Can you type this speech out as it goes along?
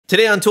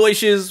Today on Toy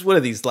Shiz, what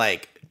are these,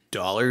 like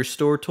dollar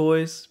store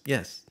toys?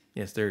 Yes,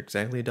 they're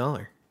exactly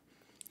 $1.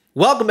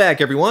 Welcome back,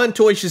 everyone.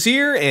 Toy Shiz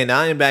here, and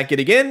I am back yet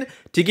again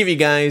to give you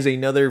guys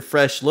another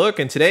fresh look.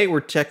 And today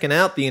we're checking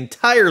out the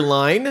entire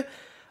line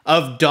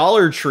of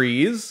Dollar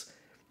Trees.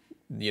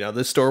 You know,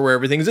 the store where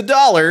everything's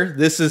 $1.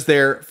 This is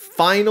their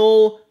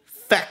Final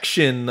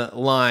Faction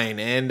line,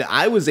 and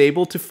I was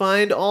able to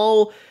find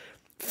all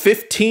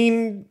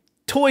 15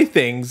 toy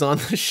things on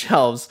the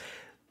shelves.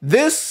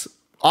 This,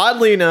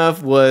 oddly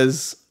enough,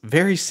 was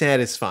very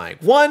satisfying.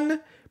 One,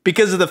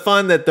 because of the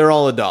fun that they're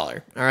all $1.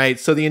 All right,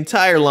 so the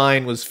entire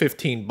line was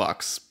 15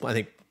 bucks, I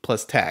think,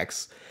 plus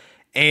tax.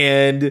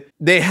 And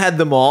they had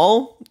them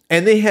all,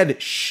 and they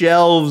had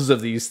shelves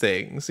of these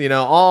things, you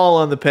know, all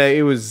on the peg.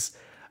 It was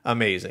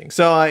amazing.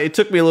 So it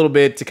took me a little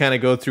bit to kind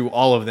of go through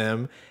all of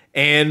them,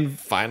 and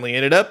finally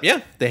ended up,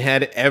 yeah, they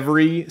had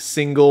every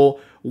single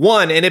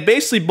one. And it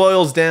basically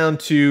boils down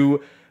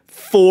to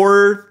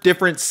 4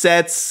 different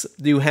sets.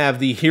 You have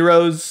the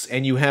heroes,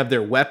 and you have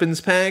their weapons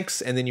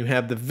packs, and then you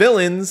have the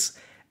villains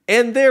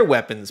and their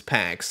weapons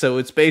packs. So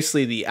it's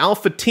basically the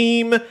Alpha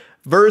Team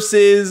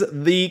versus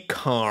the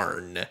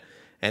Karn.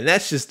 And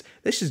that's just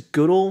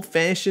good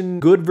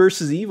old-fashioned good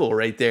versus evil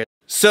right there.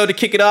 So to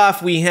kick it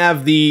off, we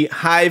have the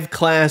Hive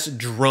class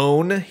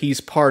drone.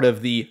 He's part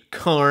of the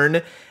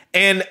Karn.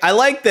 And I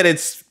like that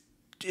it's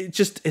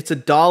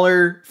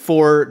 $1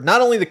 for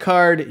not only the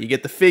card, you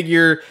get the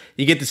figure,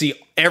 you get to see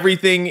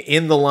everything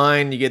in the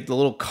line, you get the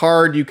little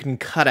card you can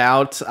cut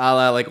out, a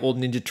la like old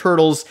Ninja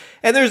Turtles,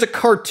 and there's a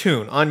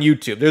cartoon on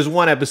YouTube. There's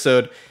one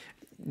episode.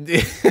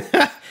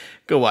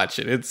 Go watch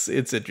it. It's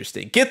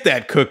interesting. Get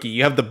that cookie.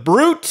 You have the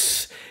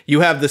Brute,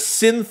 you have the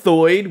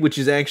Synthoid, which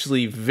is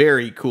actually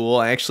very cool.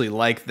 I actually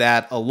like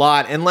that a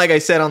lot. And like I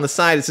said on the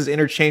side, it says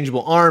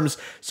interchangeable arms.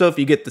 So if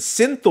you get the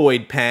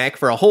Synthoid pack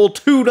for a whole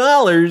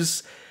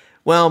 $2,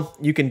 well,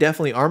 you can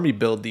definitely army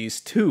build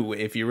these too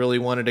if you really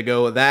wanted to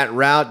go that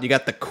route. You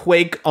got the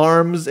Quake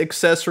Arms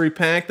accessory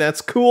pack.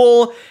 That's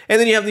cool. And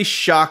then you have the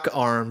Shock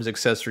Arms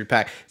accessory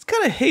pack. It's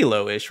kind of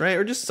Halo-ish, right?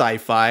 Or just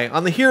sci-fi.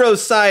 On the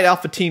heroes side,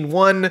 Alpha Team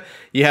 1,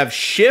 you have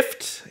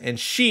Shift, and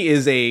she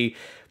is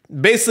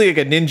basically like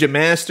a ninja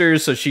master,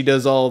 so she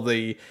does all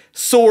the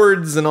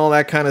swords and all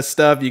that kind of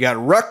stuff. You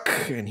got Ruck,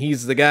 and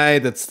he's the guy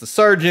that's the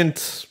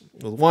sergeant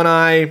with one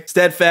eye.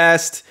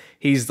 Steadfast,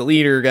 he's the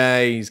leader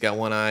guy, he's got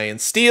one eye.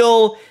 And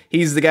Steel,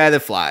 he's the guy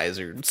that flies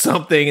or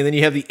something. And then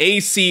you have the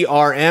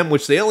ACRM,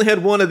 which they only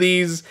had one of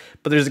these,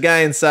 but there's a guy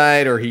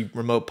inside, or he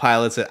remote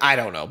pilots it, I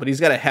don't know. But he's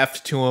got a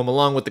heft to him,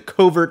 along with the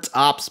Covert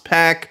Ops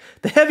pack,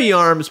 the Heavy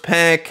Arms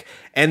pack,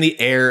 and the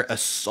Air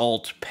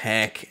Assault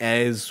pack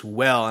as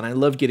well. And I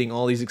love getting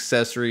all these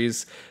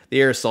accessories. The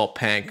Air Assault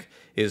pack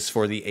is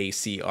for the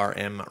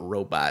ACRM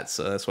robot,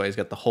 so that's why he's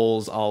got the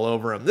holes all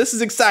over him. This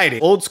is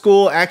exciting. Old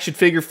school action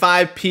figure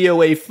 5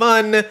 POA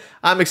fun.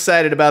 I'm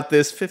excited about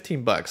this.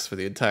 15 bucks for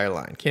the entire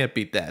line. Can't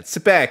beat that.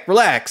 Sit back,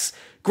 relax,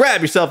 grab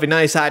yourself a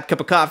nice hot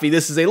cup of coffee.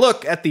 This is a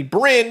look at the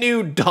brand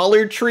new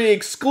Dollar Tree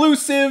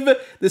exclusive.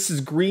 This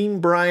is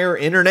Greenbrier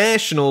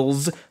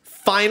International's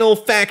Final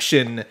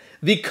Faction,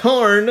 the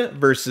Karn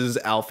versus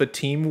Alpha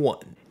Team 1.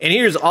 And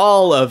here's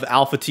all of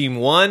Alpha Team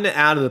 1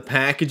 out of the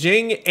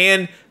packaging,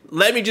 and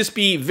let me just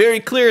be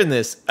very clear in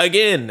this.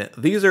 Again,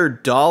 these are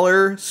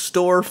dollar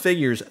store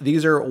figures.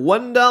 These are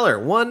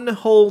 $1, one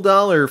whole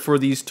dollar for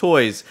these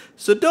toys.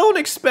 So don't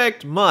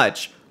expect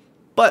much,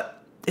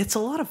 but it's a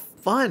lot of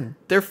fun.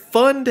 They're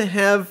fun to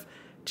have,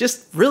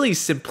 just really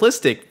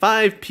simplistic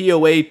 5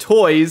 POA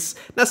toys.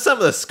 Now, some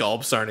of the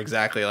sculpts aren't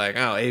exactly like,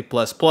 oh, A++,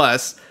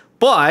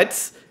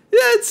 but yeah,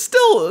 it's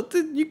still,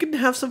 you can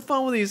have some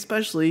fun with these,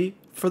 especially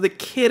for the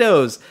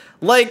kiddos.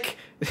 Like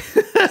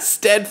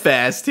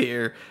Steadfast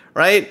here,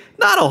 right?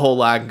 Not a whole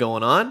lot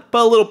going on,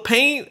 but a little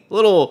paint,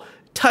 little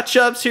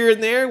touch-ups here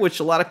and there,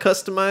 which a lot of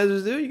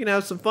customizers do. You can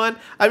have some fun.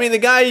 I mean, the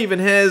guy even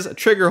has a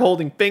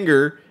trigger-holding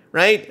finger,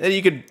 right?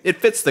 And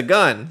it fits the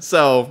gun.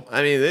 So,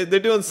 I mean,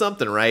 they're doing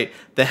something right.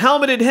 The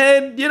helmeted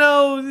head, you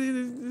know,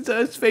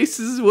 his face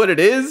is what it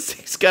is.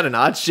 He's got an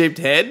odd-shaped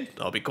head,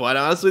 I'll be quite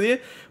honest with you.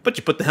 But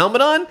you put the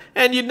helmet on,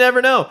 and you'd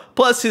never know.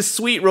 Plus his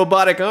sweet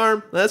robotic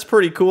arm, that's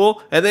pretty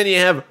cool. And then you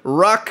have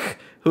Ruck,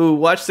 who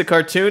watched the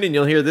cartoon, and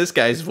you'll hear this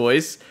guy's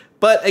voice.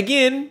 But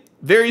again,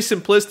 very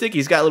simplistic.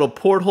 He's got little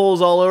portholes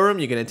all over him.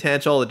 You can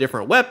attach all the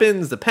different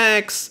weapons, the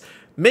packs,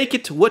 make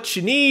it what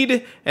you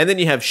need. And then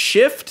you have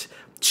Shift.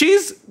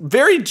 She's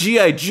very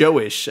G.I.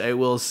 Joe-ish, I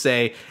will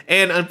say.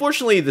 And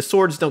unfortunately, the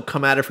swords don't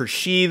come out of her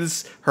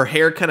sheaths. Her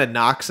hair kind of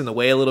knocks in the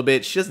way a little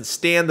bit. She doesn't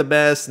stand the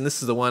best. And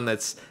this is the one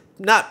that's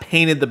not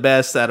painted the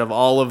best out of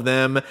all of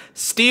them.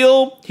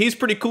 Steel, he's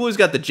pretty cool. He's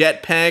got the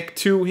jetpack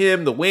to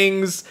him, the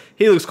wings.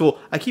 He looks cool.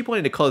 I keep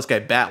wanting to call this guy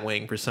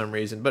Batwing for some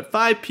reason, but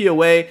 5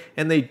 POA,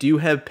 and they do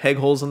have peg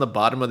holes on the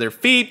bottom of their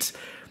feet.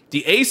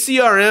 The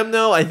ACRM,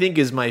 though, I think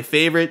is my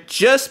favorite,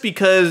 just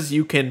because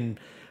you can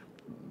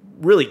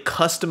really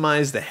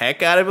customize the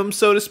heck out of him,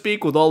 so to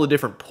speak, with all the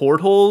different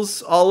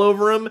portholes all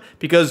over him,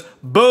 because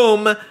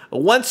boom,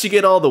 once you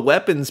get all the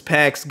weapons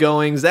packs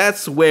going,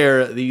 that's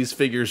where these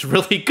figures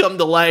really come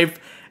to life.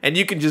 and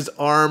you can just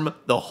arm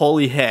the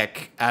holy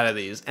heck out of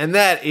these. And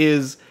that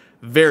is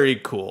very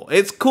cool.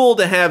 It's cool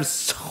to have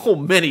so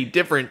many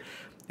different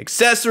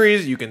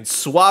accessories. You can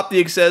swap the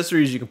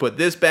accessories. You can put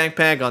this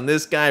backpack on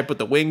this guy, put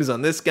the wings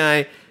on this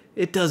guy.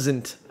 It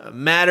doesn't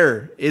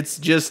matter. It's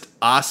just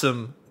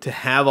awesome to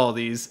have all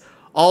these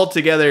all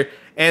together.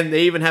 And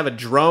they even have a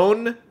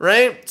drone,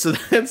 right? So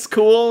that's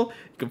cool.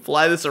 You can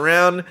fly this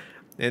around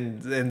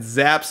and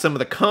zap some of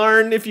the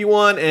Karn if you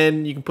want.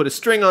 And you can put a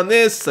string on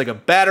this, like a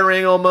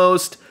Batarang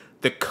almost.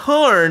 The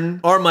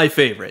Karn are my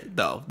favorite,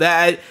 though.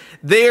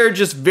 They are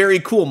just very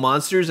cool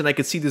monsters, and I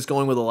could see this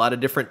going with a lot of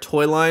different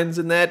toy lines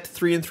in that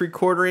 3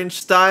 3/4 inch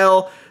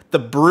style. The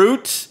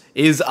Brute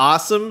is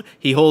awesome.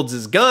 He holds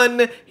his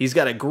gun. He's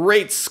got a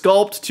great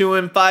sculpt to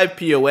him. 5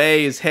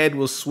 POA. His head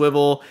will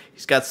swivel.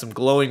 He's got some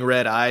glowing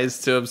red eyes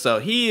to him. So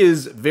he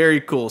is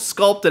very cool.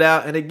 Sculpted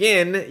out. And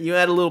again, you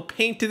add a little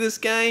paint to this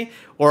guy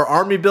or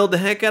army build the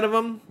heck out of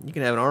him. You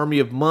can have an army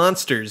of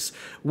monsters.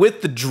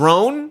 With the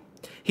drone,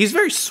 he's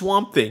very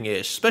Swamp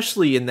Thing-ish,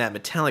 especially in that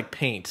metallic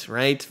paint,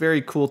 right?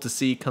 Very cool to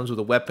see. Comes with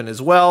a weapon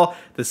as well.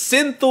 The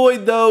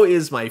Synthoid, though,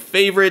 is my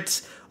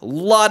favorite. A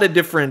lot of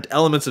different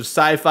elements of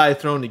sci-fi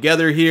thrown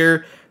together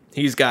here.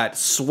 He's got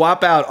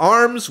swap out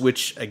arms,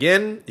 which,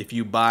 again, if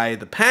you buy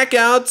the pack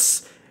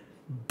outs,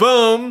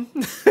 boom,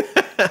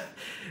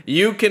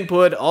 you can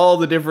put all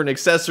the different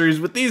accessories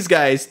with these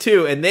guys,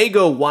 too. And they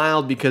go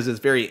wild because it's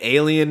very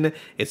alien.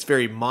 It's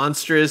very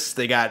monstrous.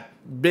 They got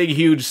big,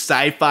 huge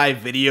sci-fi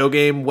video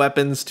game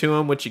weapons to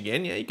them, which,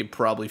 again, yeah, you could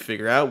probably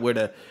figure out where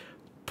to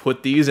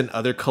put these in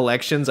other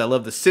collections. I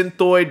love the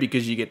Synthoid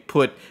because you get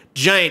put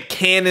giant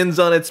cannons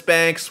on its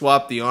back,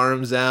 swap the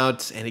arms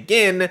out, and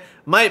again,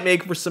 might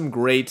make for some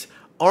great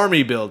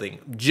army building.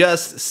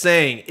 Just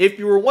saying. If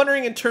you were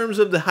wondering in terms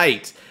of the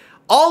height,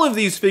 all of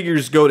these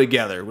figures go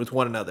together with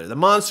one another. The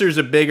monsters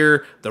are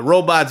bigger, the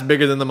robot's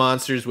bigger than the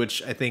monsters,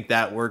 which I think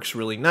that works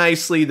really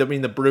nicely. I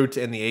mean, the Brute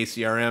and the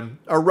ACRM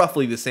are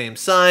roughly the same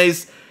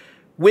size.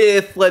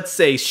 With, let's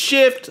say,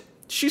 Shift,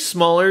 she's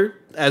smaller,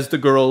 as the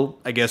girl,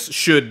 I guess,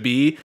 should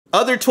be.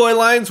 Other toy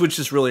lines, which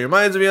this really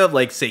reminds me of,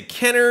 like, say,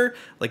 Kenner,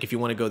 like if you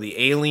want to go the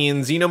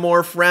alien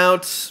xenomorph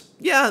route,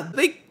 yeah,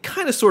 they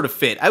kind of sort of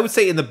fit. I would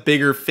say in the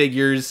bigger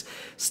figures,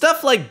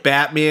 stuff like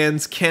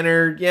Batman's,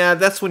 Kenner, yeah,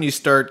 that's when you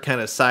start kind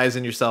of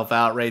sizing yourself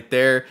out right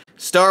there.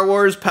 Star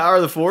Wars Power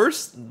of the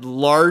Force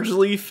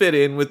largely fit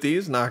in with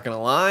these, not gonna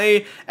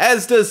lie.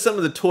 As does some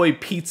of the Toy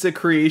Pizza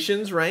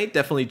creations, right?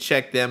 Definitely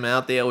check them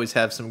out. They always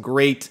have some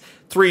great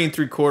 3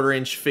 3/4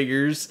 inch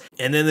figures.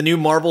 And then the new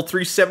Marvel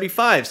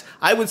 375s.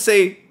 I would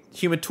say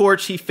Human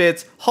Torch, he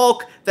fits.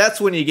 Hulk, that's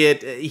when you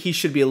get, he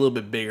should be a little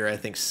bit bigger, I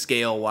think,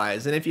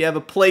 scale-wise. And if you have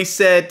a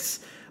playset,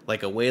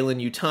 like a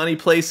Weyland Yutani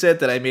playset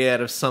that I made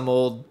out of some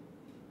old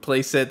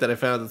playset that I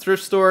found at the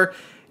thrift store,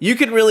 you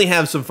can really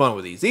have some fun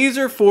with these. These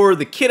are for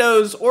the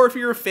kiddos, or if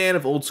you're a fan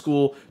of old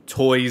school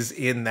toys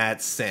in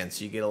that sense.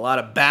 You get a lot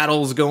of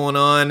battles going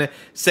on.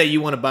 Say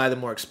you want to buy the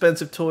more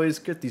expensive toys,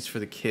 get these for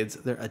the kids.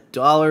 They're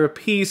 $1 a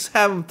piece.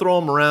 Have them throw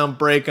them around,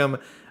 break them,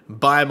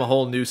 buy them a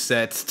whole new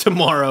set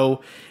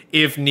tomorrow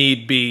if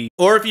need be.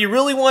 Or if you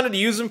really wanted to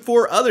use them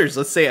for others,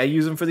 let's say I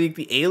use them for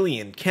the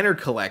Alien Kenner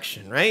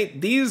collection, right?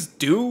 These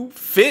do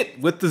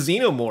fit with the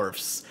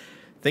Xenomorphs.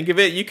 Think of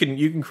it, you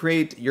can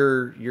create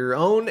your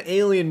own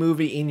Alien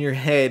movie in your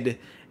head,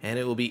 and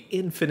it will be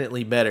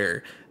infinitely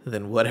better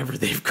than whatever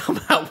they've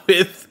come out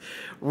with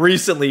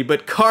recently.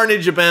 But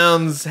carnage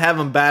abounds, have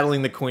them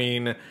battling the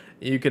Queen.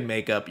 You can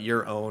make up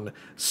your own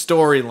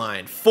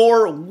storyline.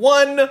 For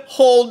 $1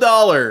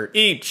 whole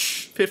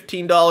each,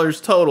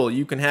 $15 total,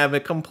 you can have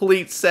a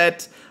complete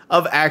set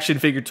of action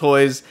figure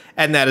toys,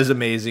 and that is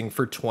amazing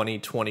for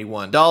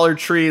 2021. Dollar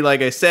Tree,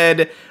 like I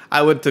said,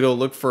 I went to go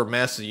look for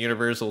Masters of the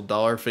Universal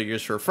dollar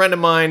figures for a friend of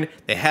mine.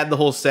 They had the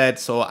whole set,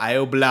 so I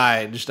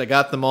obliged. I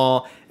got them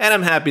all, and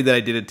I'm happy that I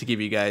did it to give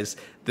you guys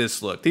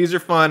this look. These are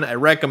fun. I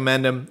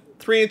recommend them.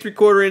 3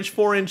 3/4 inch,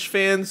 4 inch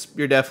fans,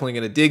 you're definitely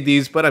going to dig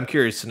these, but I'm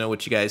curious to know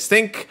what you guys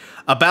think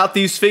about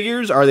these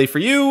figures. Are they for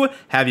you?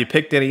 Have you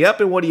picked any up,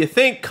 and what do you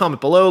think? Comment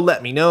below,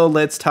 let me know.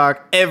 Let's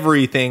talk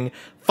everything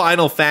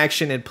Final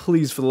Faction, and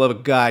please, for the love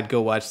of God,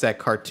 go watch that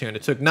cartoon.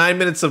 It took 9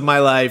 minutes of my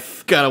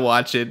life. Gotta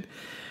watch it.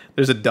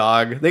 There's a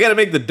dog. They gotta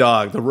make the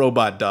dog, the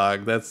robot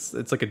dog. It's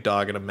like a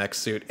dog in a mech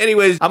suit.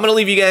 Anyways, I'm gonna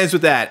leave you guys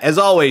with that. As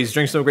always,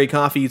 drink some great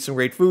coffee, eat some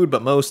great food,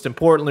 but most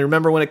importantly,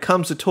 remember when it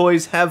comes to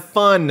toys, have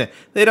fun.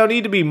 They don't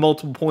need to be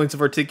multiple points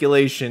of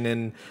articulation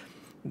and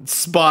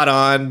spot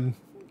on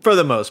for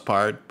the most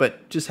part,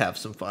 but just have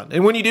some fun.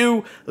 And when you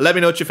do, let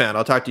me know what you found.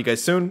 I'll talk to you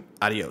guys soon.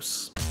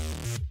 Adios.